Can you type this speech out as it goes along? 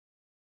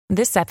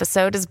This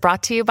episode is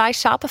brought to you by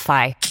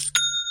Shopify.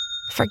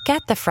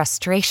 Forget the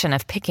frustration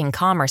of picking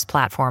commerce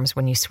platforms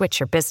when you switch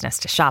your business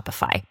to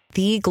Shopify,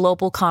 the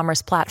global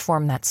commerce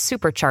platform that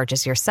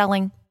supercharges your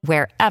selling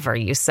wherever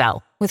you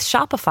sell. With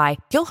Shopify,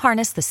 you'll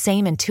harness the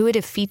same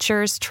intuitive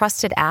features,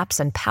 trusted apps,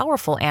 and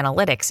powerful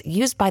analytics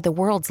used by the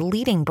world's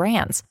leading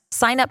brands.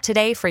 Sign up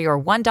today for your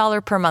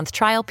 $1 per month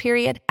trial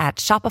period at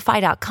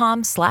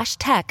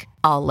shopify.com/tech,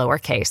 all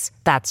lowercase.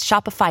 That's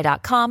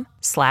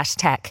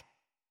shopify.com/tech.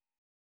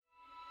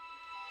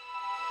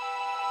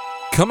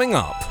 Coming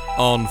up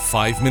on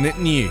 5 Minute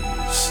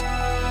News.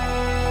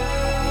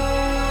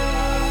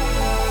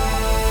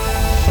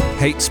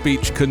 Hate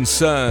speech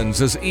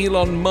concerns as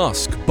Elon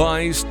Musk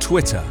buys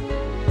Twitter.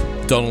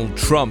 Donald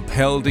Trump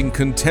held in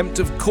contempt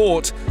of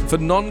court for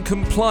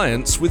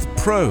non-compliance with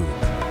probe.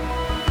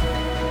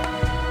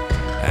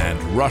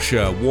 And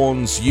Russia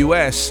warns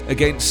US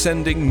against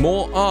sending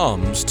more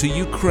arms to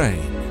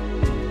Ukraine.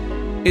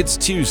 It's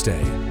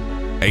Tuesday,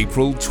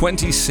 April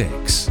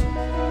 26.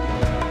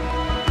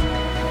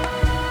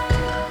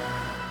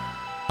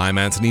 I'm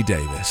Anthony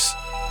Davis.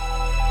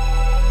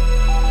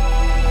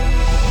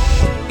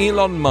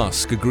 Elon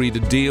Musk agreed a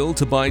deal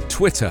to buy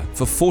Twitter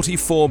for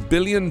 $44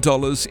 billion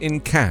in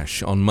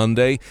cash on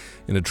Monday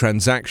in a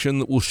transaction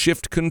that will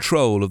shift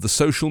control of the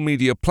social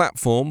media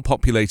platform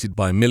populated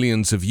by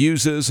millions of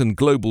users and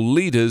global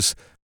leaders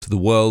to the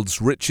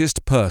world's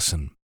richest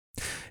person.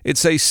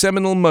 It's a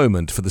seminal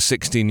moment for the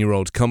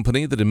 16-year-old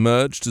company that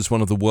emerged as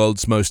one of the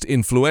world's most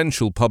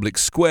influential public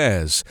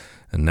squares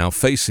and now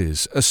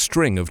faces a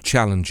string of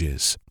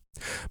challenges.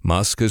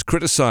 Musk has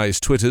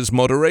criticized Twitter's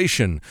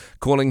moderation,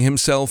 calling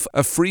himself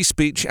a free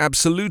speech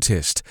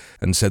absolutist,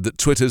 and said that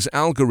Twitter's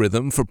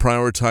algorithm for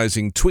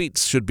prioritizing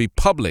tweets should be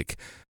public,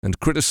 and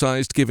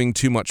criticized giving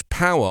too much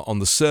power on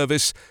the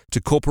service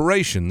to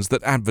corporations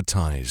that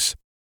advertise.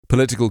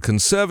 Political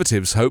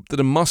conservatives hoped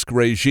that a Musk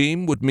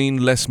regime would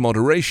mean less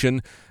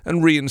moderation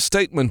and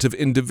reinstatement of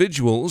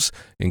individuals,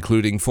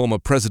 including former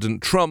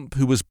President Trump,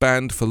 who was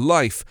banned for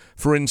life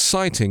for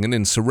inciting an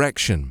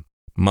insurrection.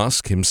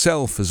 Musk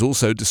himself has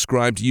also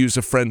described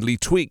user-friendly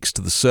tweaks to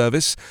the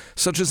service,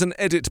 such as an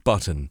edit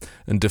button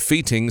and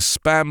defeating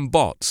spam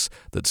bots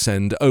that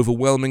send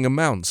overwhelming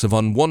amounts of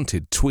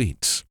unwanted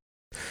tweets.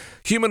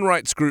 Human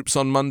rights groups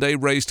on Monday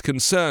raised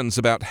concerns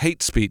about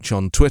hate speech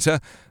on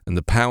Twitter and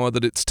the power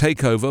that its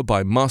takeover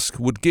by Musk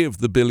would give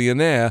the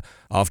billionaire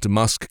after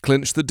Musk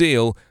clinched the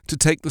deal to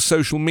take the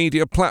social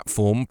media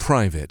platform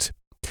private.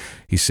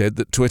 He said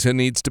that Twitter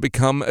needs to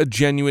become a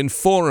genuine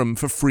forum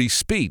for free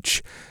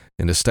speech.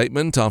 In a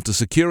statement after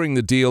securing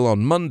the deal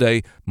on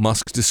Monday,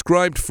 Musk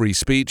described free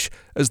speech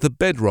as the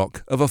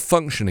bedrock of a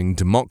functioning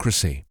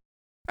democracy.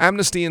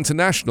 Amnesty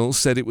International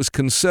said it was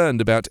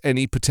concerned about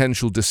any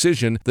potential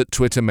decision that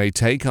Twitter may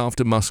take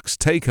after Musk's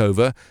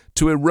takeover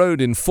to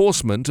erode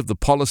enforcement of the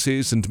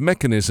policies and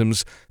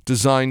mechanisms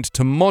designed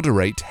to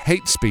moderate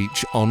hate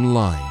speech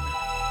online.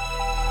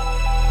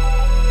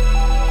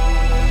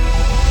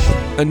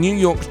 A New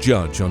York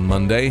judge on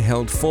Monday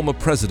held former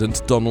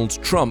President Donald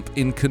Trump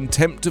in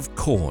contempt of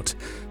court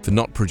for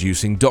not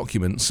producing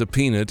documents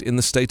subpoenaed in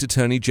the state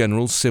attorney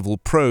general's civil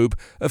probe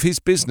of his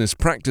business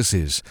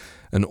practices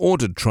and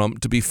ordered Trump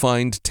to be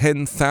fined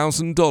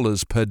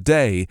 $10,000 per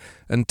day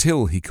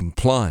until he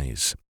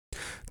complies.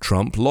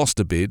 Trump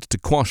lost a bid to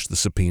quash the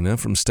subpoena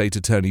from State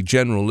Attorney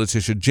General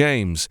Letitia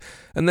James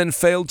and then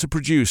failed to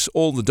produce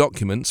all the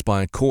documents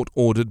by a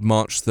court-ordered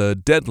March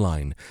 3rd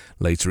deadline,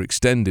 later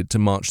extended to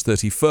March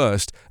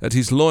 31st at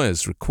his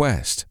lawyer's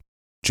request.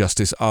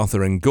 Justice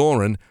Arthur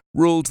Engoron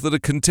ruled that a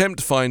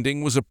contempt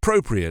finding was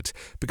appropriate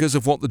because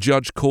of what the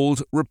judge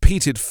called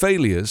repeated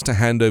failures to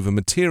hand over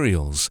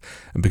materials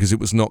and because it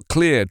was not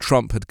clear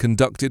Trump had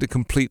conducted a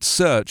complete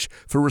search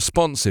for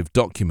responsive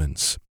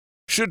documents.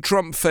 Should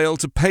Trump fail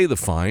to pay the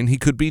fine, he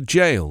could be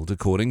jailed,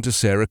 according to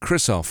Sarah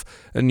Krisoff,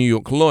 a New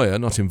York lawyer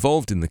not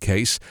involved in the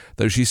case,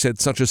 though she said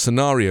such a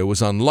scenario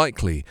was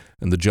unlikely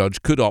and the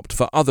judge could opt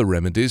for other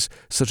remedies,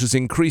 such as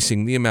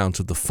increasing the amount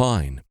of the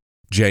fine.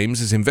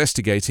 James is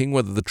investigating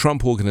whether the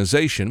Trump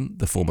Organization,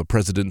 the former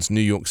president's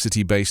New York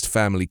City-based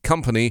family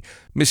company,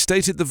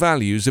 misstated the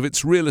values of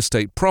its real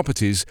estate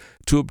properties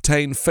to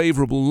obtain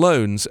favorable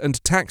loans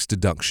and tax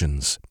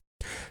deductions.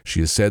 She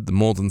has said the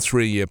more than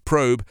 3-year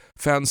probe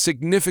found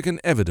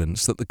significant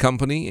evidence that the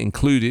company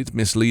included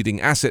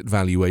misleading asset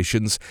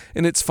valuations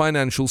in its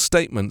financial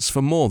statements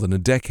for more than a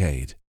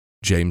decade.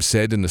 James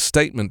said in a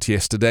statement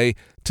yesterday,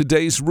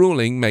 "Today's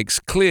ruling makes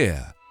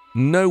clear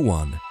no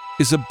one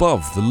is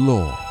above the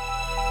law."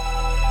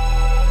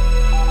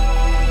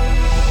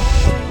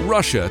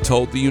 Russia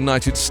told the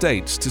United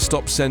States to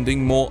stop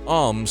sending more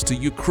arms to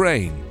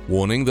Ukraine,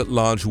 warning that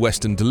large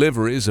Western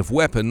deliveries of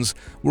weapons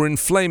were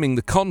inflaming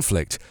the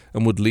conflict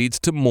and would lead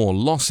to more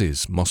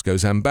losses,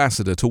 Moscow's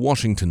ambassador to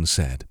Washington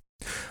said.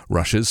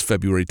 Russia's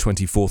February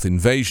 24th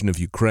invasion of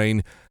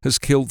Ukraine has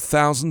killed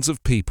thousands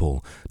of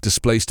people,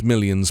 displaced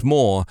millions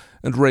more,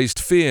 and raised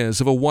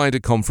fears of a wider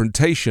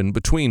confrontation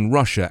between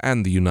Russia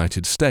and the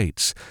United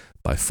States,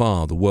 by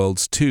far the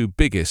world's two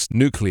biggest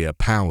nuclear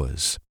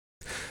powers.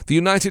 The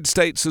United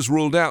States has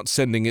ruled out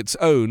sending its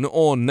own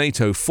or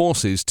NATO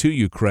forces to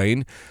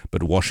Ukraine,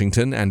 but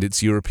Washington and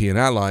its European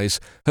allies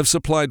have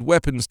supplied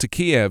weapons to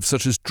Kiev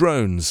such as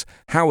drones,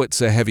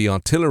 howitzer heavy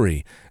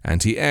artillery,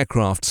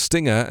 anti-aircraft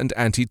Stinger and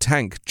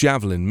anti-tank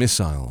Javelin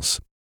missiles.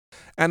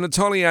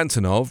 Anatoly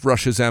Antonov,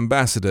 Russia's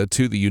ambassador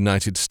to the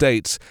United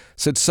States,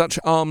 said such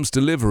arms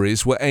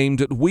deliveries were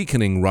aimed at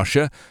weakening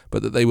Russia,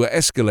 but that they were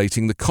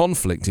escalating the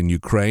conflict in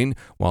Ukraine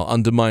while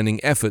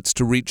undermining efforts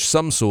to reach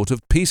some sort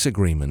of peace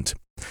agreement.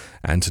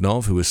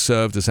 Antonov, who has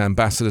served as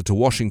ambassador to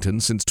Washington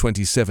since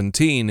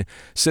 2017,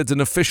 said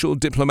an official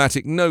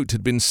diplomatic note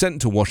had been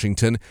sent to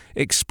Washington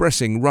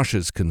expressing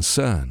Russia's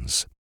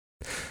concerns.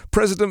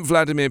 President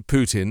Vladimir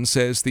Putin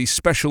says the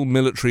special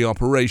military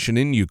operation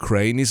in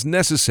Ukraine is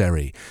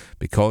necessary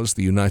because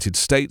the United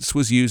States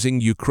was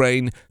using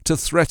Ukraine to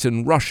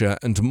threaten Russia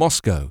and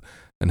Moscow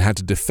and had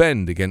to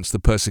defend against the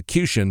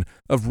persecution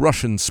of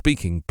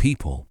Russian-speaking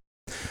people.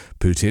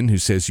 Putin, who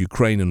says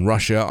Ukraine and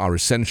Russia are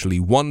essentially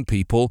one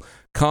people,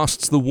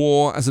 casts the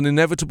war as an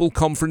inevitable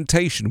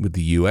confrontation with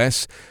the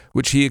US,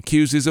 which he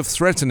accuses of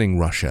threatening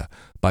Russia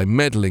by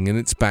meddling in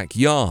its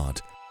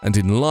backyard and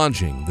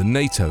enlarging the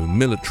NATO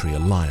military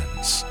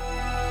alliance.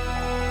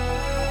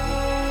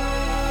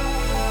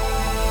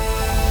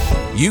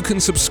 You can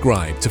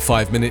subscribe to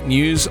 5 Minute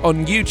News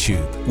on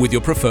YouTube with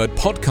your preferred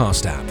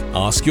podcast app.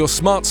 Ask your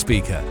smart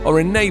speaker or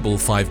enable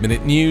 5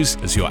 Minute News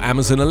as your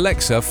Amazon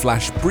Alexa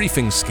flash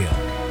briefing skill.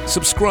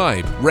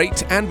 Subscribe,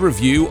 rate and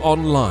review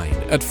online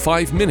at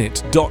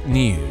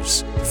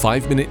 5minute.news.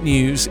 5 Minute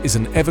News is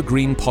an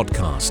evergreen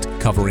podcast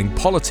covering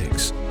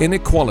politics,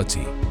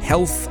 inequality,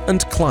 health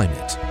and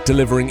climate,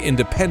 delivering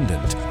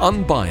independent,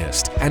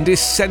 unbiased and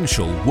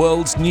essential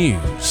world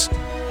news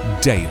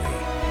daily.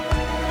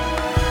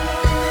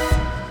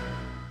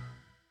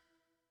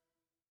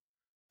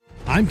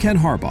 I'm Ken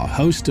Harbaugh,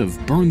 host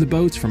of Burn the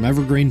Boats from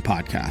Evergreen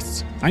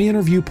Podcasts. I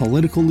interview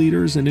political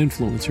leaders and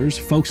influencers,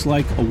 folks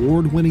like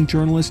award-winning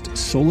journalist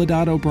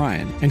Soledad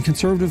O'Brien and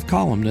conservative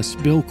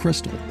columnist Bill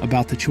Kristol,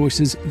 about the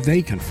choices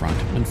they confront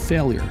when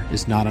failure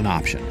is not an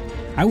option.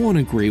 I won't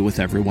agree with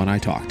everyone I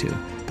talk to,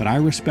 but I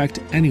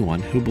respect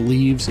anyone who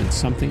believes in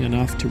something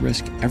enough to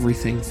risk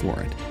everything for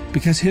it.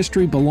 Because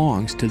history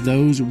belongs to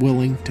those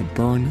willing to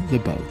burn the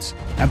boats.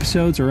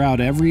 Episodes are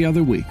out every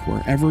other week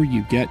wherever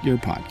you get your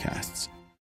podcasts.